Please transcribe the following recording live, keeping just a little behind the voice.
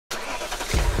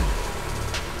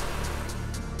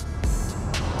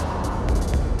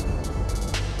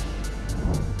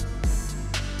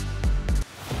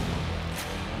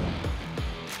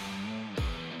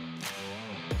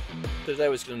today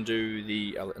we're going to do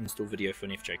the install video for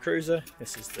an FJ Cruiser.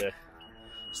 This is the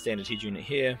standard head unit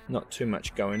here, not too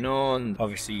much going on.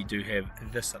 Obviously you do have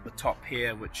this at the top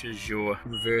here, which is your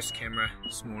reverse camera.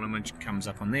 Small image comes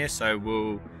up on there, so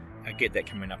we'll get that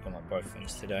coming up on like both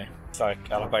things today. So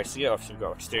basically obviously we've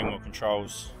got steering wheel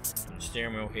controls and the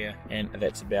steering wheel here, and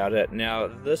that's about it. Now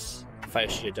this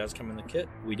Facia does come in the kit.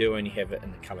 We do only have it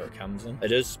in the colour it comes in.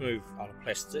 It is smooth out of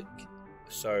plastic,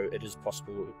 so it is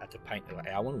possible to paint like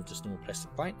our one with just normal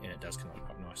plastic paint, and it does come out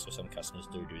quite nice, so some customers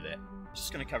do that.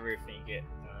 Just going to cover everything you get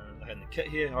in the kit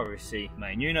here. Obviously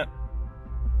main unit,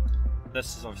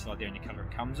 this is obviously like the only colour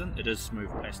it comes in. It is smooth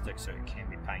plastic, so it can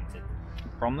be painted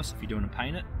from this if you do want to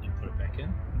paint it and put it back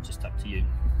in. It's just up to you.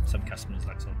 Some customers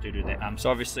like to do that. So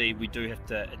obviously we do have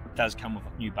to, it does come with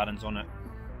new buttons on it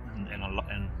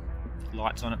and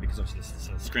lights on it, because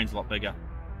obviously the screen's a lot bigger.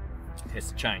 It has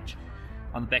to change.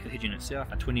 On the back of the head unit itself,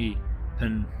 a 20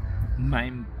 pin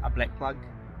main black plug,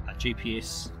 a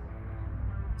GPS,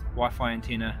 Wi-Fi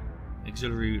antenna,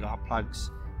 auxiliary light plugs,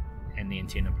 and the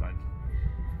antenna plug.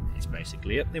 That's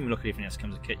basically it. Then we look at everything else that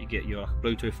comes in the kit. You get your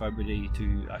Bluetooth ability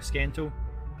to scan tool,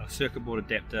 a circuit board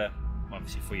adapter,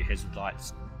 obviously for your hazard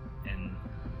lights, and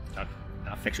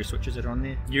factory switches that are on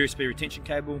there. USB retention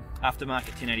cable,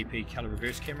 aftermarket 1080p color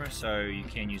reverse camera, so you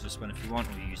can use this one if you want,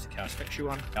 or you use the car's factory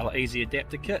one. Our easy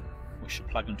adapter kit, which should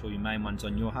plug into all your main ones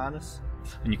on your harness,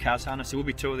 on your car's harness. There will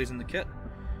be two of these in the kit,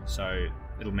 so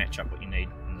it'll match up what you need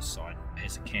on this side. It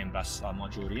has a CAN bus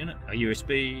module already in it. A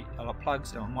USB,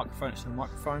 plugs, a microphone, it's a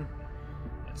microphone.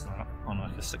 It's on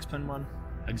like a 6-pin one.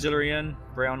 Auxiliary in,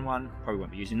 brown one, probably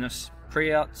won't be using this.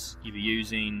 Pre-outs, you'll be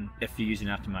using, if you're using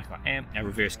aftermarket like amp, our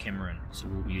reverse camera in. So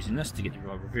we'll be using this to get the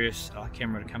reverse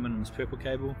camera to come in on this purple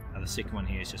cable. The second one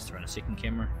here is just to run a second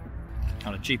camera.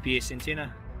 On a GPS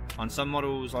antenna. On some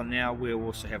models on now we'll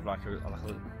also have like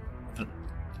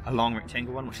a long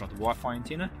rectangle one, which is like the Wi-Fi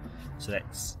antenna. So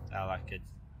that's like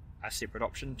a separate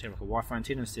option to have like a Wi-Fi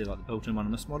antenna instead of like the built-in one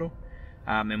on this model.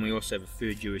 And we also have a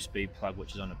third USB plug,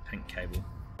 which is on a pink cable.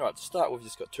 Alright, to start with, we've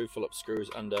just got two Phillips screws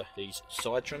under these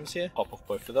side trims here. Pop off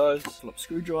both of those. Phillips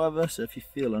screwdriver, so if you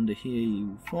feel under here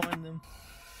you will find them.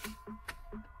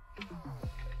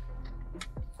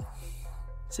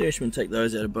 So you should take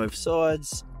those out of both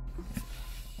sides.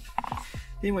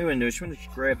 Then what you want to do is you want to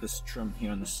grab this trim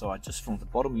here on the side, just from the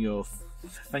bottom of your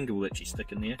finger will actually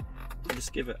stick in there, and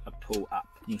just give it a pull up.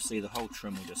 You'll see the whole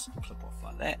trim will just clip off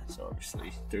like that. So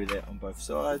obviously do that on both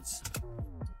sides.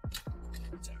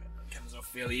 So it comes off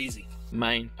fairly easy.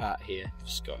 Main part here,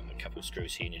 just got a couple of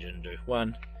screws here you need to do.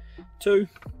 1, 2.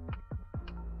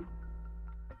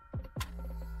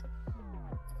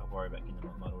 I'll worry about getting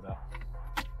them all muddled up.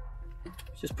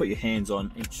 Just put your hands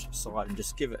on each side and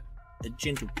just give it a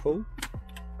gentle pull.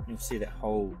 You'll see that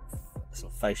whole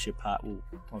sort of fascia part will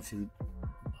obviously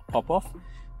pop off.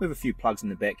 We have a few plugs in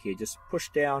the back here. Just push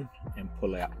down and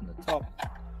pull out from the top.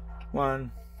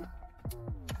 1,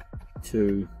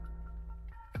 2.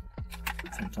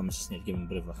 Sometimes just need to give them a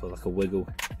bit of like a wiggle,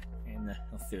 and the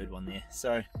third one there.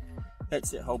 So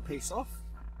that's that whole piece off,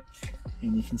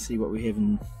 and you can see what we have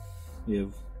in. We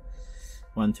have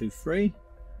 1, 2, 3.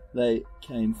 They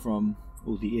came from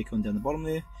all the aircon down the bottom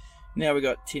there. Now we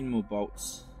got 10 more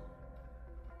bolts.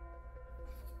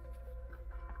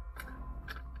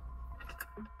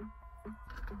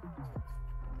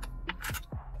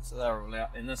 So they're all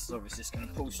out, and this is obviously just going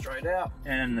to pull straight out.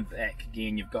 And in the back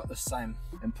again you've got the same,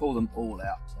 and pull them all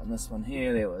out. So on this one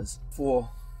here there was 4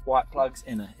 white plugs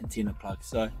and an antenna plug.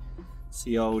 So it's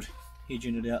the old head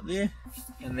unit out there,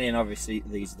 and then obviously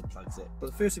these are the plugs that.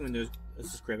 But the first thing we do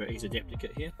is just grab our easy adapter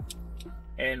kit here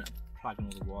and plug in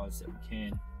all the wires that we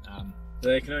can.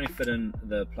 They can only fit in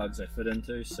the plugs they fit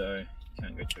into, so you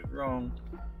can't go too wrong,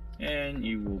 and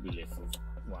you will be left with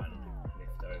one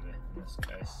left over in this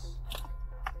case.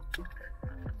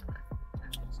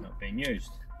 It's not being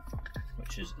used,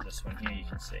 which is this one here. You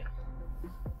can see.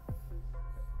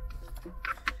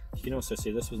 You can also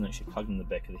see this wasn't actually plugged in the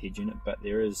back of the head unit, but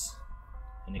there is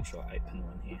an extra 8-pin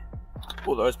one here.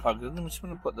 All those plugged in, we just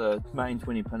want to put the main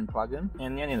 20-pin plug in,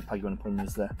 and the only other plug you want to put in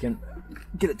is the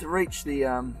get it to reach the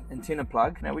antenna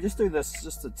plug. Now we just do this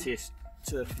just to test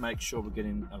to make sure we're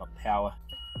getting enough power.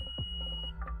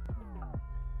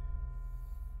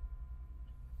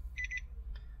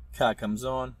 Car comes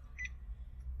on,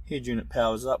 head unit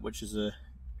powers up, which is a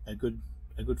good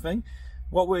thing.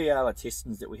 What we are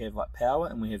testing is that we have like power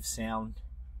and we have sound.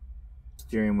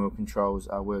 Steering wheel controls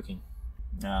are working.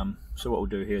 So what we'll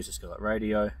do here is just go like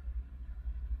radio.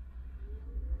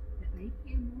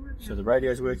 So the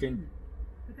radio is working.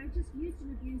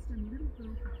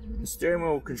 The steering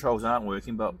wheel controls aren't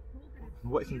working, but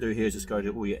what you can do here is just go to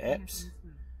all your apps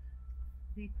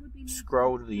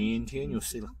scroll to the end here and you'll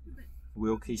see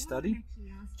wheel key study.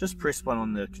 Just press one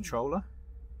on the controller.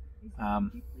 I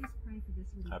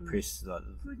press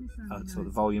the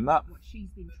volume up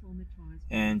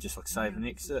and just like save and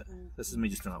exit. This is me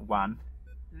just doing it one.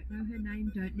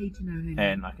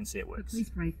 And I can see it works. So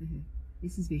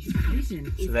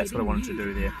that's what I wanted to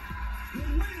do there.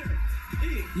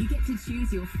 You get to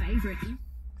choose your favorite.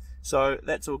 So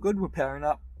that's all good. We're powering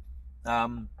up.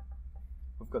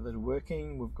 We've got that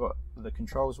working. We've got the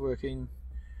controls working.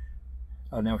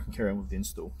 Oh, now we can carry on with the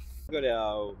install. We've got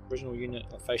our original unit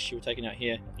of Facia we're taking out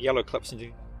here. Yellow clips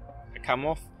need to come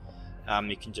off.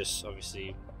 You can just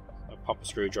obviously pop a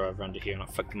screwdriver under here and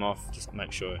flick them off. Just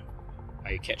make sure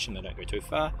you catch them, they don't go too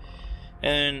far.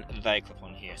 And they clip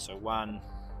on here. So 1,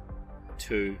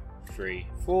 2, 3,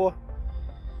 4.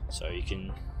 So you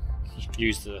can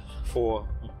use the 4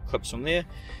 clips from there.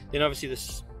 Then obviously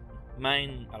this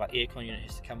main aircon unit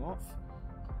has to come off,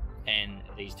 and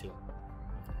these 2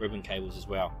 ribbon cables as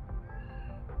well.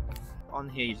 On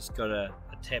here you just got a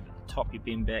tab at the top, you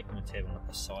bend back, and a tab on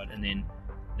the side, and then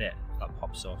that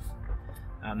pops off.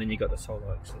 Then you got this whole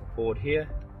sort of board here.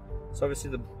 So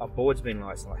obviously our board's been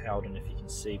held in, if you can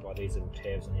see by these little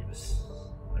tabs on either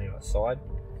side.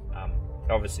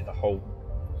 Obviously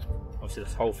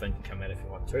this whole thing can come out if you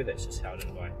want to. That's just held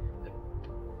in by a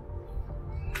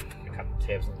couple of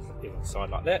tabs on the side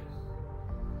like that.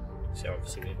 So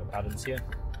obviously we have our buttons here.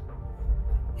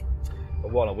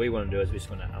 But what we want to do is we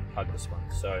just want to unplug this one.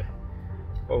 So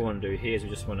what we want to do here is we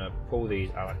just want to pull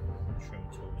these trim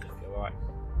tools, if you like.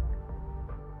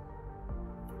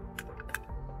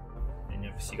 And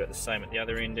obviously you got the same at the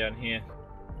other end down here.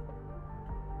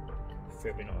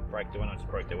 Preferably not to break the one. I just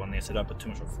broke that one there, so don't put too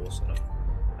much force on it.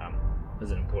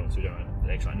 Isn't important, so we don't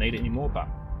actually need it anymore. But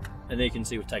and there you can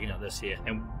see we've taken out this here,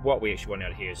 and what we actually want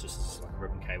out of here is just this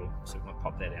ribbon cable. So we're going to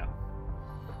pop that out.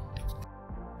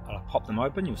 I'll pop them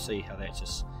open. You'll see how that's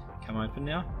just come open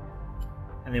now.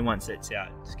 And then once that's out,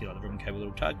 just get out the ribbon cable, a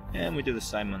little tug, and we do the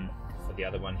same one for the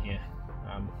other one here.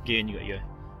 Again, you got your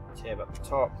tab up the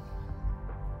top,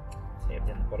 tab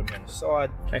down the bottom here on the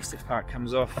side. Plastic part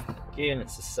comes off. Again,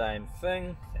 it's the same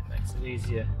thing. That makes it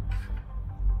easier.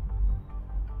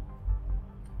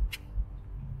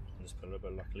 Just put a little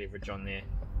bit of leverage on there.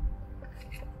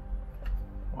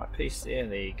 White piece there.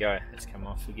 There you go. It's come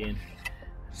off again.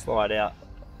 Slide out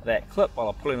that clip while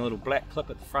I'm pulling a little black clip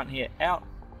at the front here out,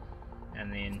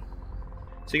 and then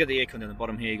so you got the aircon down the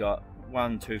bottom here. You got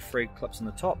 1, 2, 3 clips on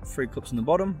the top, 3 clips on the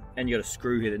bottom, and you got a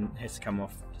screw here that has to come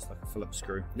off, just like a Phillips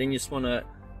screw. Then you just want to,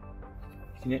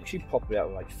 you can actually pop it out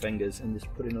with like fingers and just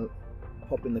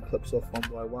popping the clips off one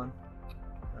by one,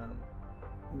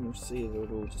 and you'll see it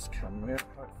will all just come out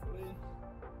hopefully.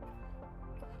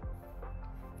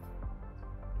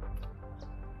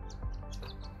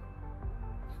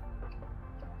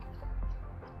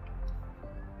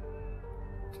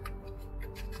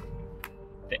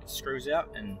 That screws out,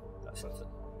 and that's like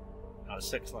another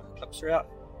 6 clips are out,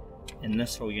 and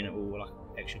this whole unit will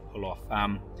actually pull off.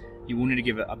 You will need to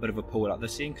give it a bit of a pull at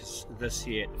this end, because this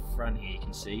here at the front here you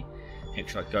can see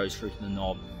actually goes through to the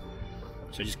knob.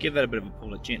 So just give that a bit of a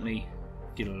pull, gently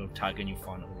get a little tug, and you'll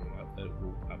find it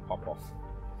will pop off.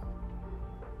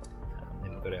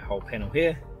 Then we've got our whole panel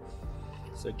here.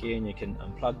 So again, you can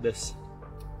unplug this.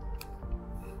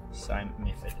 Same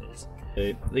method as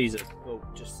these are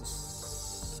just the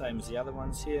same as the other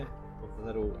ones here, with the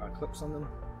little clips on them,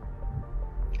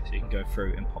 so you can go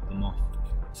through and pop them off.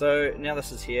 So now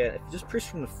this is here. If you just press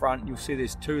from the front, you'll see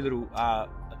there's 2 little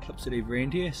clips at either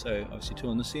end here. So obviously 2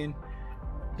 on this end,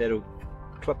 that'll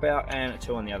clip out, and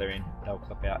 2 on the other end, they'll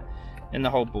clip out, and the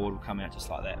whole board will come out just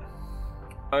like that.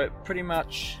 So pretty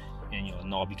much, and your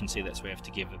knob, you can see that's where we have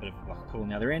to give a bit of a pull on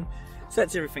the other end. So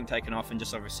that's everything taken off, and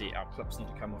just obviously our clips need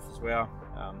to come off as well.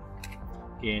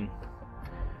 Again,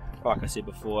 like I said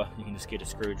before, you can just get a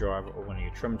screwdriver or one of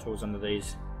your trim tools under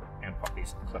these and pop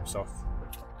these clips off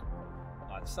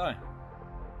like so,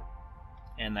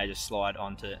 and they just slide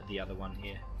onto the other one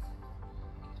here.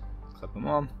 Clip them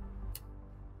on.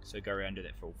 So go around and do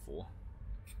that for all 4.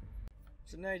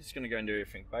 So now you're just going to go and do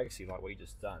everything basically like we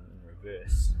just done in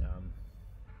reverse.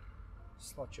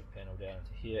 Slot your panel down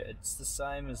to here. It's the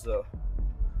same as the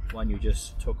one you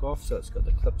just took off, so it's got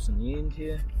the clips in the end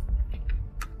here.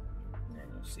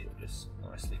 See, it'll just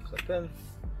nicely clip in.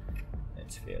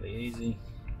 That's fairly easy,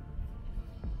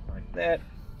 like that.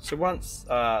 So once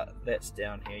that's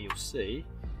down here, you'll see,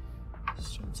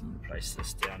 just trying to place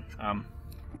this down,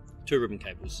 2 ribbon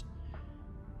cables.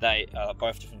 They are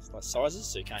both different sizes,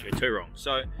 so you can't go too wrong.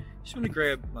 So you just want to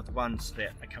grab the ones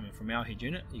that are coming from our head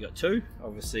unit. You got 2.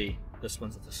 Obviously this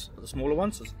one's the smaller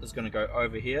one, so it's going to go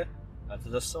over here to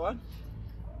this side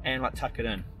and like tuck it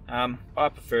in. I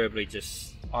preferably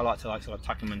I like to sort of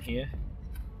tuck them in here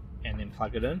and then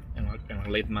plug it in, and I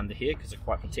leave them under here because they're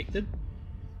quite protected.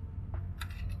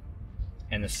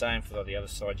 And the same for the other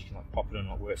side, you can like pop it in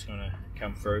like where it's going to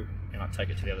come through and like take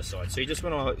it to the other side. So you just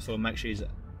want to like, sort of make sure these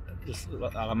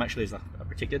are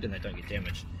protected and they don't get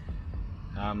damaged.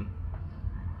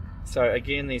 So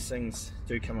again, these things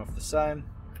do come off the same.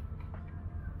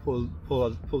 Pull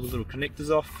the little connectors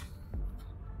off,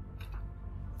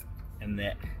 and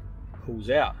that pulls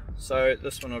out. So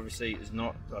this one obviously is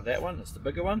not like that one, it's the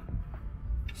bigger one.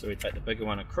 So we take the bigger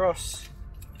one across.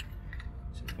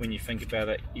 So when you think about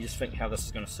it, you just think how this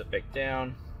is going to sit back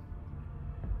down.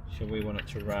 So we want it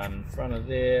to run in front of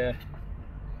there.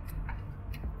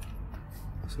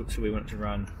 So we want it to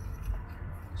run,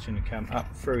 it's going to come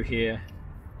up through here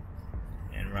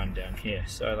and run down here.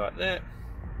 So like that.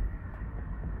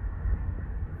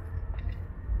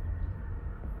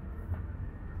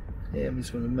 Yeah, I'm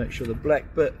just going to make sure the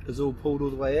black bit is all pulled all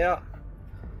the way out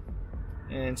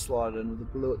and slide it in with the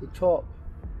blue at the top.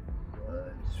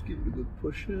 Just give it a good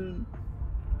push in.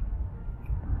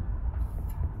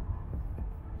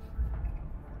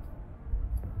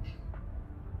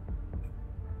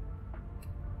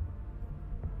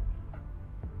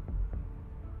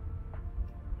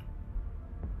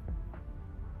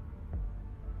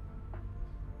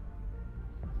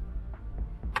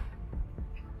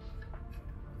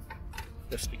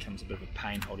 This becomes a bit of a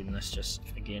pain holding this, just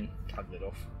again plug that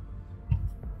off.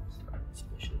 So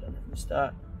especially done at the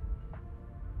start.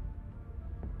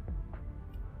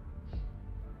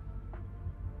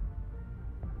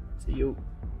 So you'll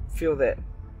feel that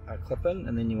clip in,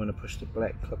 and then you want to push the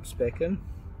black clips back in.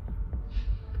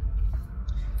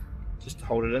 Just to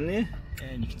hold it in there,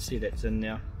 and you can see that's in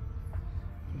now.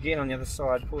 Again on the other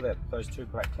side, pull those two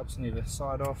black clips on the other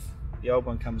side off. The old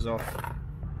one comes off.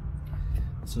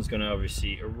 This one's going to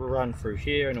obviously run through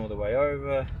here and all the way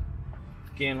over.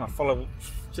 Again, follow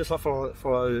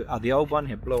the old one,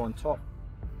 have blue on top.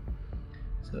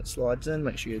 So it slides in,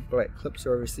 make sure your black clips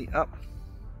are obviously up.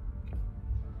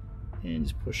 And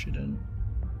just push it in.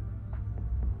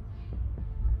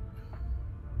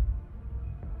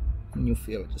 And you'll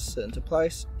feel it just sit into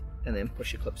place, and then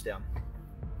push your clips down.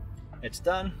 It's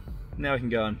done. Now we can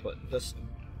go and put this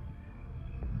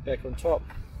back on top.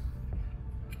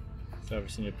 So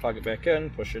obviously you plug it back in,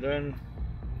 push it in,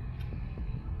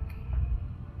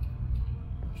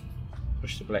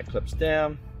 push the black clips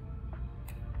down,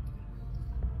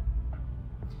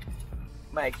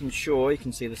 making sure, you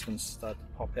can see this one's starting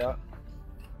to pop out,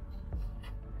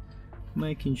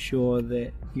 making sure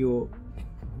that your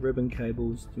ribbon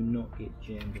cables do not get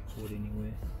jammed or caught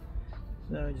anywhere.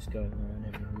 So just going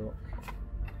around having a look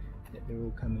that they're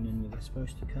all coming in where they're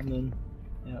supposed to come in,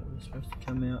 out where they're supposed to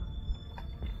come out.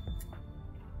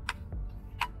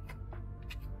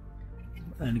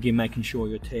 And again, making sure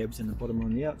your tabs in the bottom are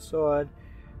on the outside.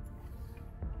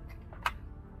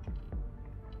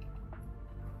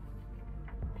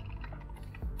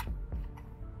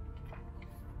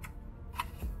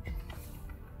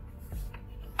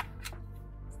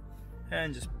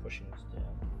 And just pushing this down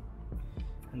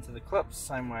into the clips,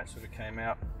 same way it sort of came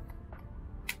out.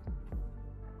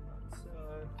 Like so.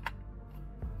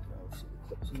 Obviously the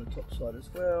clips on the top side as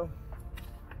well.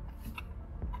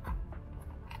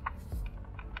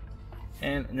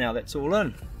 And now that's all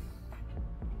in.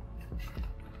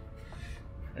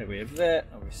 There we have that.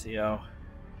 Obviously our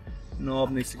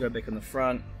knob needs to go back in the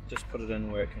front. Just put it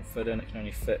in where it can fit in. It can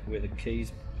only fit where the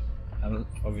keys,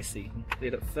 obviously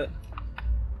let it fit.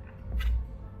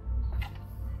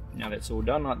 Now that's all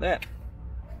done like that.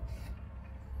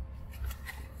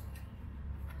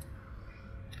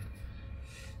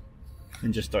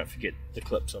 And just don't forget the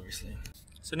clips obviously.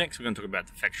 So next we're going to talk about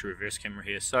the factory reverse camera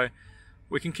here. So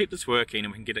we can keep this working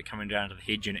and we can get it coming down to the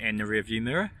head unit and the rear view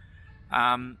mirror.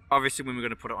 Obviously when we're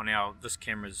going to put it on this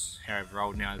camera's however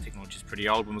old now, the technology is pretty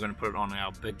old, when we're going to put it on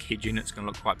our big head unit it's going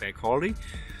to look quite bad quality.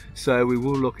 So we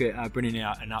will look at bringing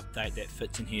out an update that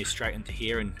fits in here straight into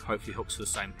here and hopefully hooks to the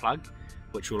same plug,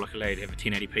 which will allow you to have a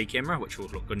 1080p camera, which will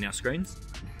look good in our screens.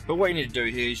 But what you need to do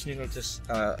here is you need to just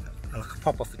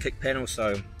pop off the kick panel,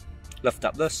 so lift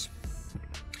up this,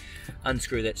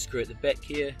 unscrew that screw at the back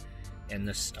here, and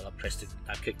this plastic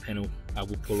kick panel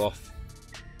will pull off.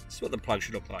 This is what the plug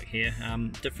should look like here.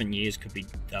 Different years could be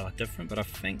different, but I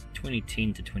think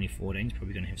 2010 to 2014 is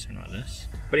probably going to have something like this.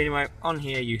 But anyway, on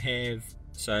here you have,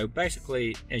 so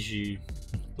basically as you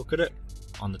look at it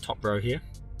on the top row here,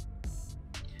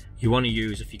 you want to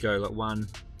use, if you go like one,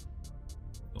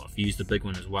 well, if you use the big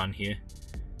one as one here,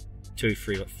 2,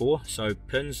 3, like 4, so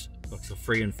pins like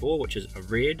 3 and 4, which is a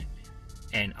red,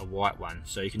 and a white one.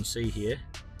 So you can see here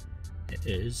it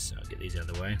is, I'll get these out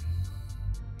of the way,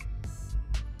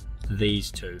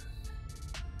 these two.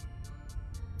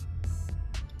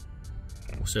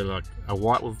 So like a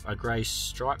white with a grey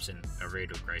stripes and a red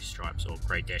with grey stripes, or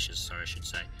grey dashes, so I should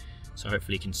say. So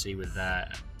hopefully you can see where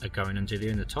they are going into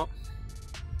there in the top.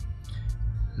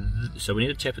 So we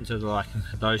need to tap into like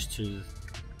those two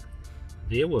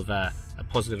there with a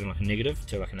positive and like a negative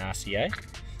to like an RCA.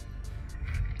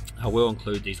 I will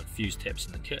include these like fuse taps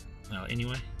in the kit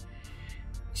anyway.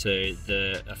 So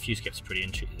a fuse cap's pretty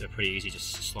easy,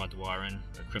 just slide the wire in,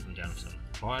 crimp them down with some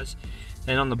pliers.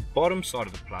 And on the bottom side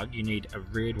of the plug you need a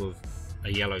red with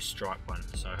a yellow stripe one,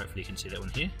 so hopefully you can see that one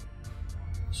here.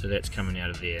 So that's coming out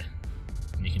of there,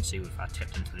 and you can see we've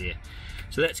tapped into there.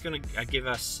 So that's going to give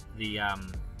us the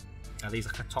these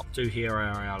like the top two here are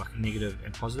our like negative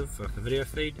and positive for like the video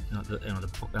feed, and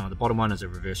the bottom one is a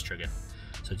reverse trigger,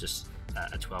 so just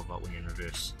a 12 volt when you're in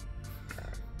reverse.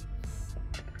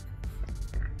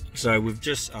 So we've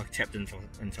just tapped into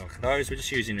those. We're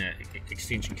just using an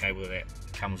extension cable that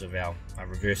comes with our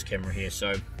reverse camera here.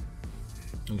 So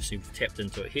obviously we've tapped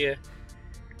into it here,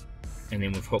 and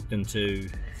then we've hooked into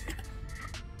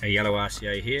a yellow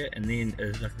RCA here, and then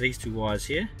these two wires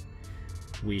here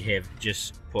we have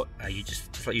just put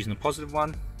just like using the positive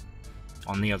one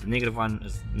on there. The negative one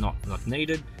is not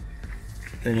needed.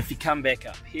 Then if you come back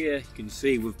up here, you can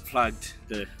see we've plugged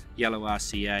the yellow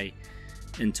RCA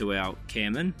into our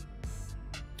cam in,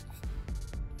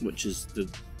 which is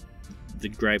the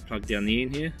grey plug down the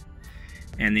end here,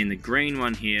 and then the green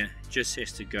one here just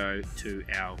has to go to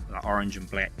our orange and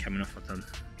black coming off of the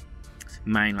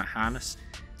main like harness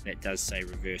that does say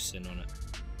reverse in on it.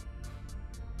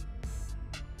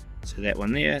 So that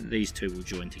one there, these two will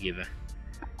join together,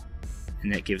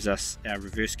 and that gives us our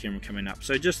reverse camera coming up.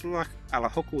 So just like I'll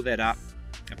hook all that up,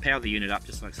 I power the unit up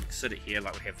just like sit it here,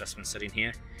 like we have this one sitting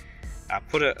here.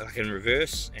 Put it like in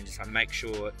reverse, and just like make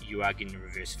sure you are getting the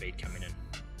reverse feed coming in.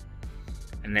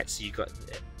 And that's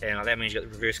and that means you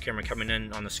got the reverse camera coming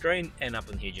in on the screen and up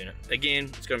in the head unit. Again,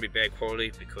 it's going to be bad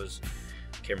quality because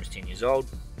the camera's 10 years old.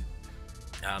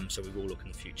 So we will look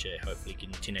in the future, hopefully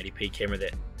getting a 1080p camera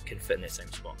that can fit in that same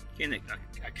spot. Again,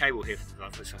 a cable here for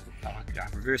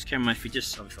a reverse camera. If you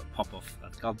just obviously pop off the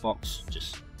glove box,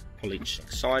 just pull each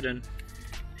side in,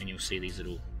 and you'll see these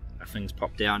little things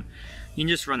pop down. You can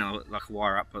just run like a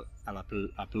wire up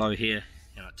low here,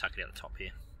 and I'll tuck it out the top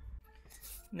here.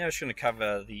 Now we're just going to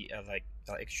cover the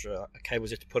extra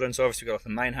cables you have to put in. So obviously we've got the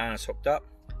main harness hooked up.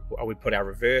 We put our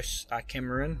reverse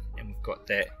camera in, and we've got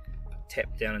that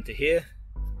tapped down into here.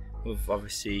 We've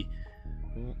obviously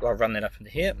run that up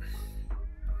into here.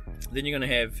 Then you're going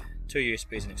to have two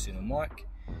USBs and an external mic.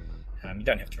 You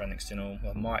don't have to run the external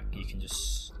mic, you can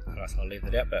just, I'll leave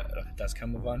that out, but it does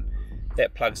come with one.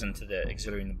 That plugs into the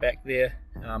auxiliary in the back there.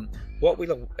 What we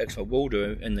actually will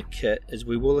do in the kit is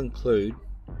we will include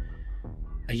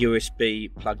a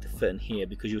USB plug to fit in here,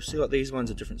 because you'll see like these ones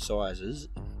are different sizes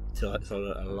to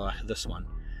like this one.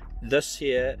 This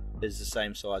here is the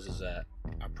same size as a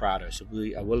Prado, so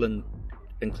I will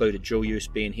include a dual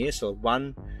USB in here. So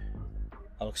one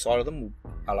side of them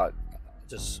I'll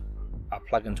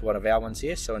plug into one of our ones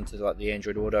here, so into like the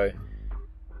Android Auto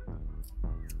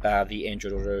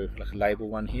like a label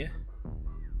one here.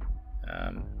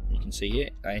 You can see here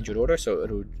Android Auto, so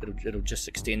it'll just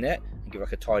extend that and give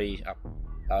like a tidy up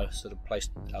sort of place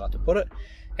I like to put it.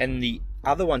 And the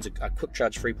other one's a quick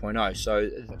charge 3.0, so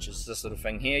which is this little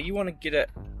thing here. You want to get it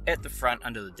at the front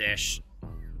under the dash,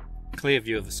 clear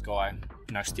view of the sky,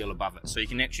 no steel above it, so you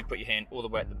can actually put your hand all the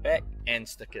way at the back and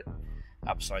stick it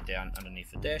upside down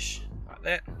underneath the dash like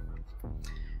that.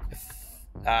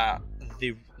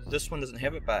 This one doesn't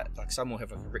have it, but like some will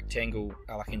have like a rectangle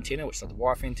like antenna, which is like the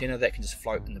Wi-Fi antenna that can just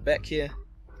float in the back here.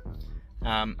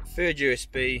 Third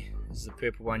USB is the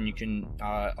purple one. You can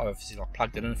obviously like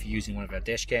plug that in if you're using one of our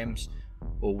dash cams,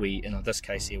 or in this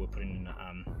case here we're putting in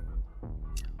a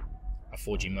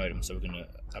 4G modem, so we're going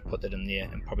to put that in there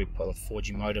and probably put a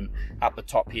 4G modem up the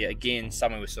top here. Again,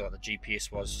 somewhere we saw like the GPS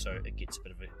was, so it gets a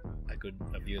bit of a good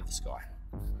view of the sky.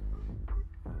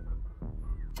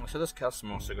 So this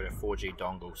customer also got a 4G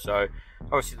dongle, so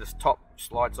obviously this top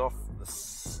slides off,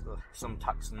 SIM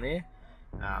tucks in there.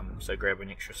 So grab an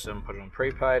extra SIM, put it on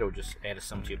prepaid, or just add a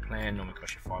SIM to your plan. Normally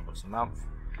cost you $5 a month.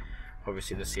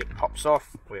 Obviously this here pops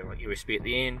off. We have like USB at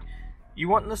the end. You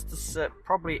want this to sit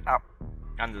probably up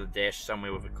under the dash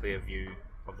somewhere with a clear view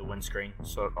of the windscreen,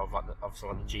 sort of like the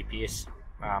GPS.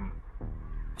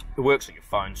 It works with your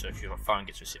phone, so if your phone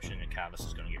gets reception in your car, this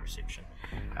is going to get reception.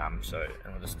 So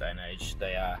in this day and age,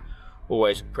 they are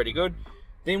always pretty good.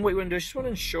 Then what you want to do is just want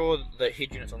to ensure the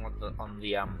head unit's on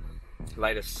our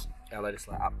latest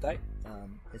update,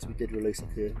 as we did release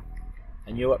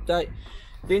a new update.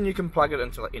 Then you can plug it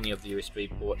into any of the USB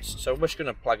ports. So we're just going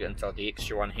to plug it into the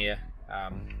extra one here,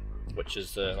 which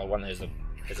is the one that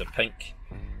has a pink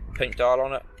dial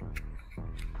on it.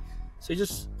 So you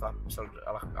just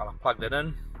I'll plug that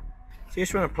in. So you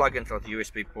just want to plug into the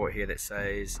USB port here that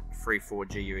says free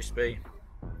 4G USB.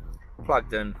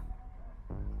 Plugged in.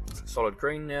 It's solid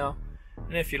green now.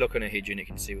 And if you look on a head unit, you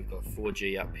can see we've got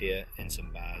 4G up here and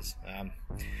some bars.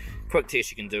 Quick test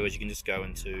you can do is you can just go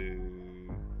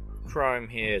into Chrome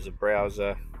here as a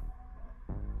browser,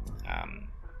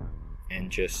 and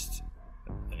just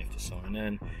don't have to sign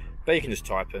in, but you can just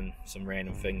type in some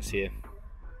random things here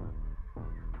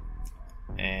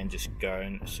and just go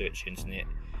and search internet,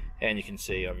 and you can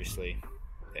see obviously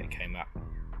that came up,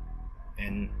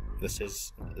 and this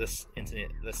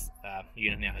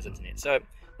unit now has internet, so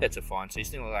that's a fine. So you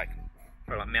still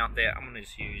mount that. I'm going to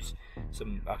just use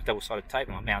some double-sided tape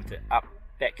and I'll mount it up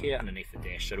back here underneath the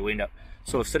dash, so it'll end up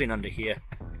sort of sitting under here.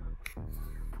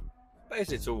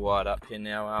 Basically it's all wired up here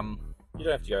now. You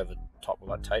don't have to go over the top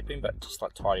with taping, but just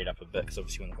tidy it up a bit, because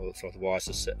obviously when all the wires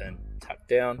are sit in tucked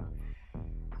down.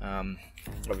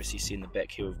 Obviously you see in the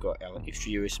back here we've got our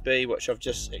extra USB, which I've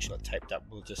just actually taped up.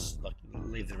 We'll just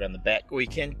leave it around the back, or you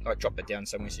can drop it down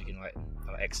somewhere so you can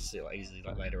access it easily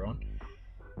later on.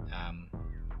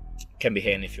 Can be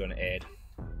handy if you want to add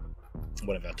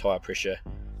one of our tyre pressure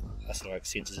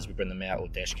sensors as we bring them out, or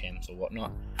dash cams or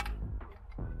whatnot.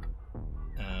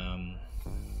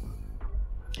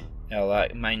 Our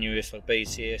main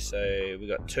USBs here, so we've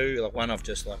got two. One I've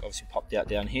just obviously popped out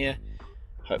down here.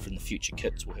 Hopefully in the future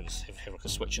kits we'll have a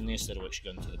switch in there, so that'll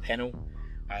actually go into the panel.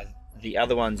 The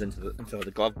other one's into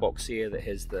the glove box here that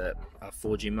has the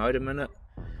 4G modem in it.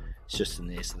 It's just in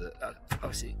there so that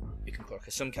obviously you can put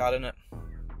a SIM card in it.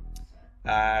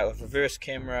 With reverse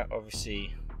camera,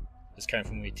 obviously this came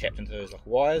from where we tapped into those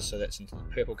wires, so that's into the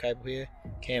purple cable here,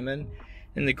 cam in,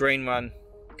 and the green one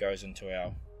goes into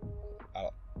our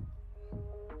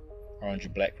orange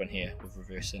and black one here with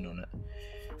reverse in on it.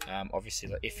 Obviously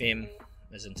the FM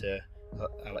is into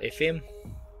FM.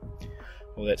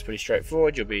 Well, that's pretty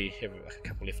straightforward. You'll have a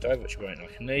couple left over which you won't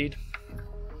need.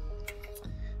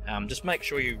 Just make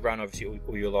sure you run obviously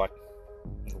all your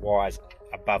wires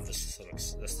above this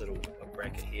little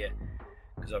bracket here,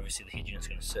 because obviously the head unit's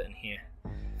going to sit in here.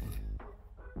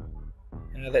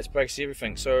 That's basically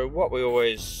everything. So what we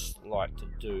always like to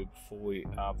do before we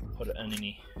put it in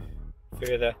any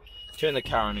further, turn the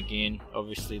car on again.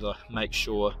 Obviously make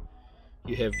sure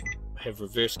you have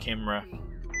reverse camera,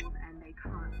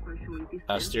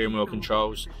 steering wheel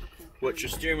controls, which are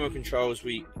steering wheel controls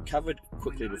we covered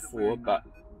quickly before, but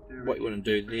what you want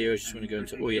to do there is just want to go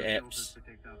into all your apps,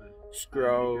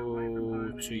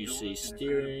 scroll till you see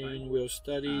steering wheel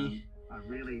study,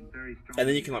 and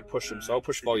then you can push them. So I'll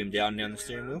push volume down the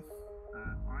steering wheel,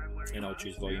 and I'll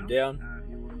choose volume down.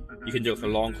 You can do it with a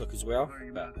long click as well,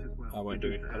 but I won't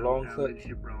do a long click.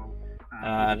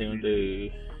 Then we'll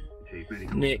do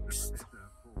next.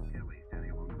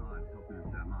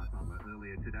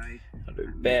 I'll do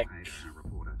back.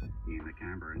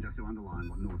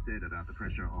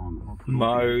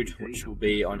 Mode, which will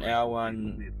be on our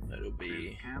one, it'll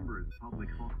be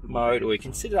mode, or you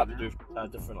can set it up to do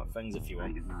different things if you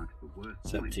want.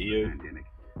 It's up to you.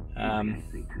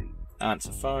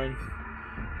 Answer phone.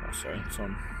 Oh, sorry, it's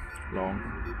on long.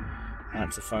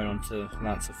 Answer phone onto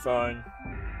answer phone.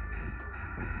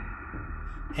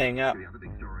 Hang up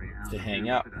to hang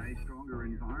up.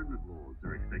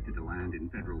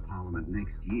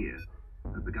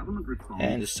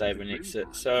 And just save and exit.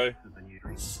 So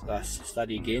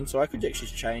study again. So I could actually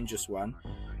change this one.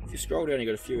 If you scroll down, you've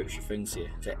got a few extra things here.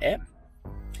 To app.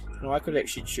 Now I could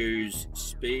actually choose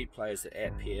speed play as the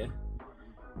app here.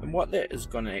 And what that is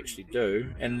going to actually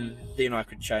do, and then I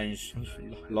could change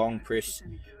long press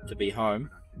to be home.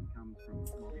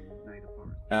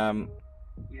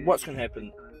 What's going to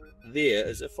happen there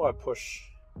is if I push,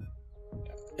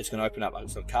 it's going to open up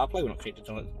sort of CarPlay. We're not connected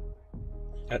to it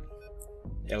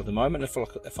at the moment. If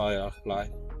I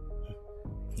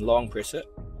long press it,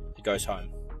 it goes home.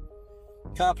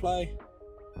 CarPlay,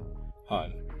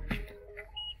 home.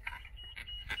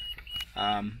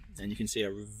 And you can see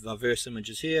our reverse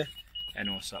images here, and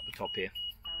also up the top here.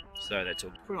 So that's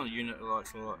all. Put on the unit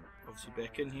lights, obviously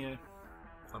back in here.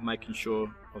 I'm making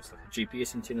sure obviously the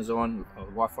GPS antenna's on, or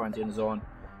the Wi-Fi antenna's on.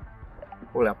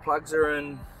 All our plugs are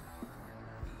in.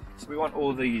 So we want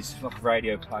all these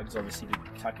radio plugs obviously to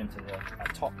tuck into the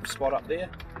top spot up there.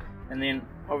 And then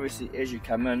obviously as you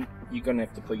come in, you're going to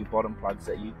have to put your bottom plugs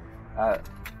that you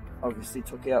obviously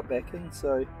took out back in.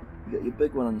 So you got your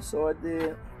big one on the side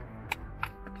there.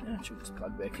 That should just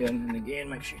plug back in, and again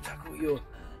make sure you tuck all your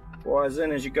wires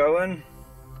in as you go in.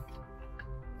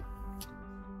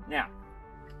 Now,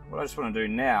 what I just want to do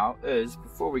now is,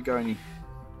 before we go any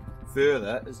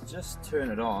further, is just turn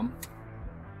it on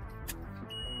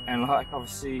and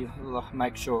obviously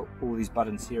make sure all these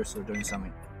buttons here are still doing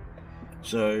something.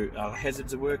 So our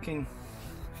hazards are working.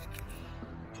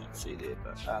 Can't see there,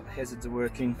 but the hazards are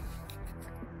working.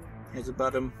 Hazard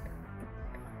button.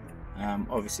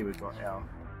 Obviously we've got our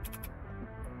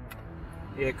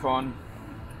aircon,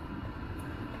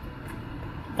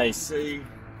 AC,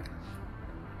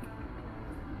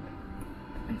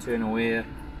 internal air.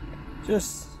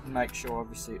 Just make sure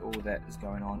obviously all that is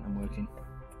going on and working.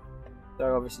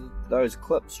 So obviously those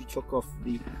clips you took off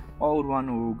the old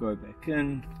one will all go back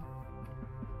in,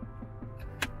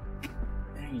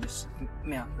 and you just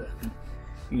mount the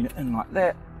unit in like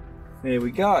that. There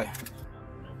we go.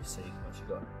 Obviously once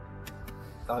you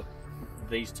got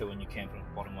these two, and you can put on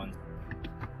the bottom one,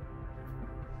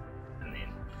 and then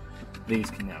these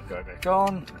can now go back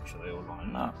on. Make sure they all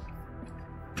line up.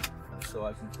 So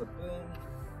I can put in.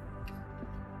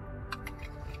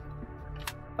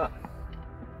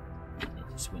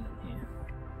 Just went in here.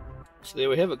 So there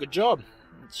we have it. Good job.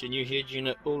 It's your new head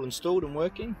unit all installed and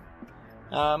working.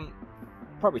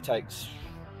 Probably takes,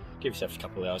 give yourself a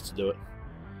couple of hours to do it.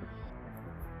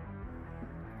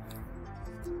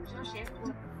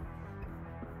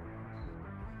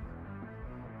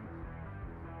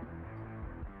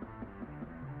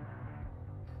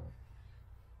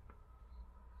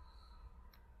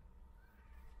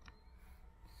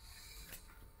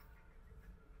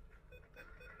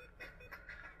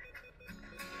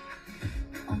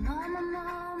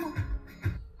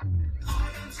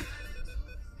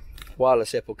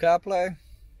 Wireless Apple CarPlay.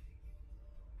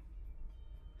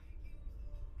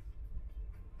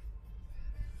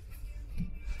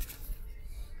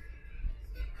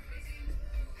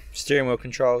 Steering wheel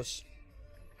controls.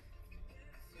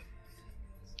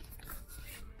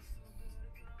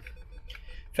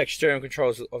 Factory steering wheel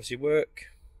controls will obviously work.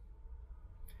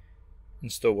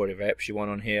 Install whatever apps you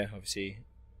want on here. Obviously,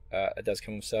 it does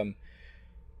come with some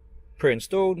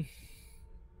pre-installed.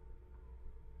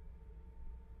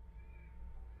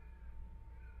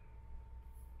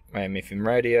 AM/FM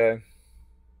radio.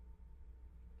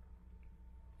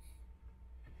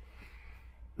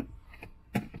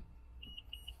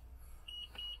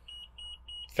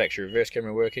 Factory reverse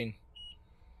camera working.